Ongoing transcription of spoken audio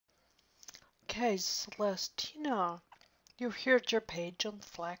Okay, Celestina, you're here at your page on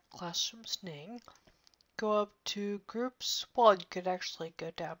Flat Classrooms Ning. Go up to groups. Well, you could actually go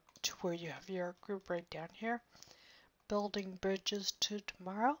down to where you have your group right down here. Building bridges to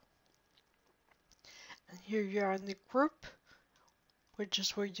tomorrow. And here you are in the group, which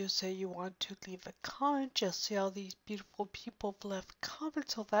is where you say you want to leave a comment. Just see all these beautiful people have left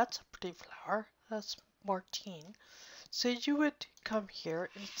comments. So that's a pretty flower. That's Martine. So you would come here,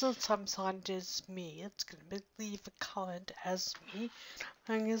 and since I'm signed as me, it's going to leave a comment as me.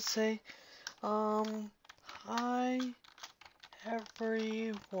 I'm going to say, hi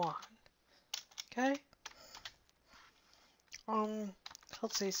everyone. Okay?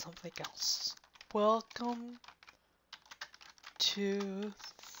 Let's say something else. Welcome to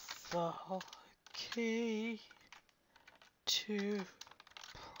the K2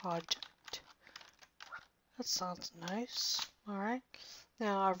 project. That sounds nice. Alright.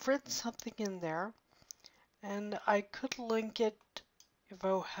 Now I've written something in there, and I could link it if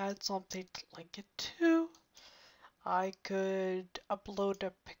I had something to link it to. I could upload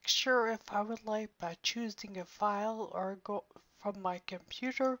a picture if I would like by choosing a file or go from my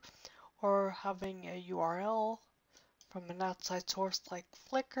computer, or having a URL from an outside source like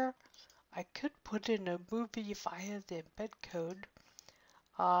Flickr. I could put in a movie if I had the embed code.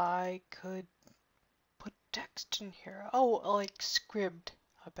 I could put text in here. Oh, like Scribd,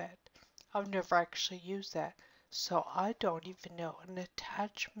 I bet. I've never actually used that, so I don't even know. An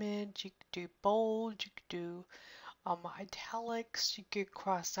attachment, you could do bold, you could do italics, you could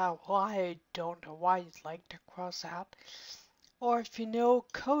cross out. Well, I don't know why you'd like to cross out. Or if you know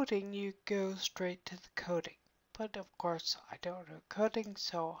coding, you go straight to the coding. But of course, I don't know coding,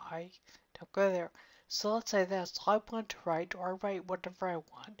 so I don't go there. So let's say that's all I want to write, or write whatever I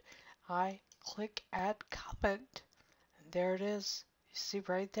want. I click add comment, and there it is. You see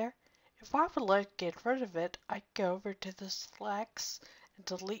right there? If I would like to get rid of it, I go over to the slacks and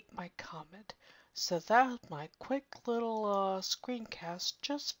delete my comment. So that was my quick little screencast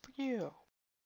just for you.